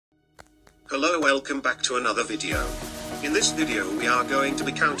Hello, welcome back to another video. In this video we are going to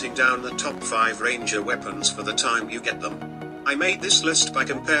be counting down the top 5 ranger weapons for the time you get them. I made this list by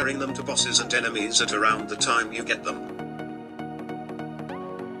comparing them to bosses and enemies at around the time you get them.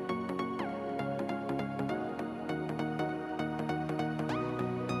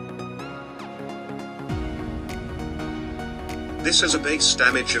 This has a base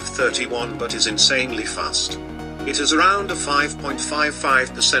damage of 31 but is insanely fast. It has around a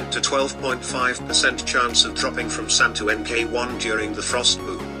 5.55% to 12.5% chance of dropping from SAM to NK1 during the frost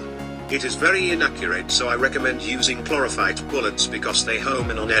boom. It is very inaccurate, so I recommend using chlorophyte bullets because they home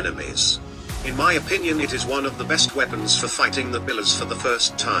in on enemies. In my opinion, it is one of the best weapons for fighting the pillars for the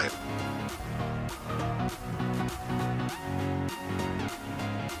first time.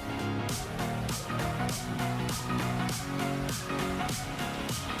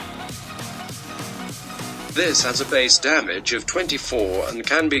 This has a base damage of 24 and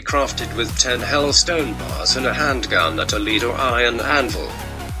can be crafted with 10 hellstone bars and a handgun at a lead or iron anvil.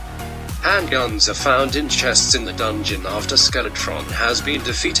 Handguns are found in chests in the dungeon after Skeletron has been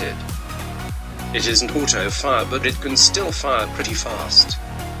defeated. It isn't auto-fire, but it can still fire pretty fast.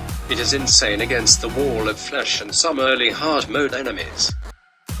 It is insane against the wall of flesh and some early hard mode enemies.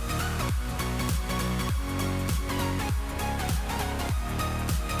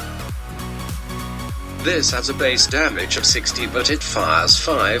 This has a base damage of 60 but it fires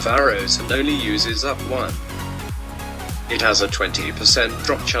 5 arrows and only uses up 1. It has a 20%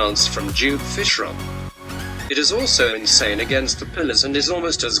 drop chance from Duke Fishron. It is also insane against the pillars and is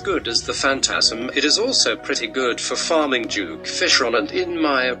almost as good as the Phantasm. It is also pretty good for farming Duke Fishron and in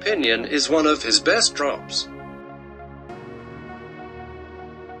my opinion is one of his best drops.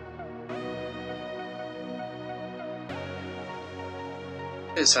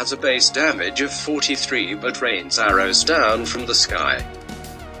 This has a base damage of 43 but rains arrows down from the sky.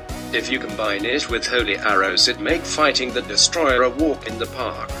 If you combine it with holy arrows, it make fighting the destroyer a walk in the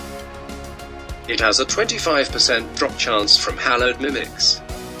park. It has a 25% drop chance from hallowed mimics.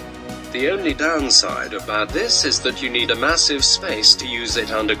 The only downside about this is that you need a massive space to use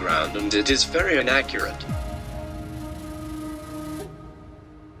it underground and it is very inaccurate.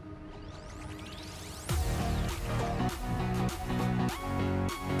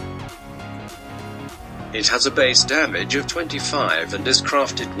 It has a base damage of 25 and is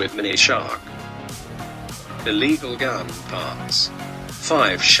crafted with mini shark, illegal gun parts,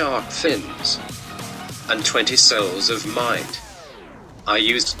 5 shark fins, and 20 souls of mind. I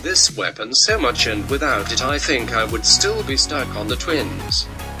used this weapon so much and without it I think I would still be stuck on the twins.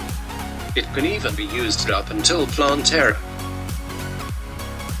 It can even be used up until Terraria.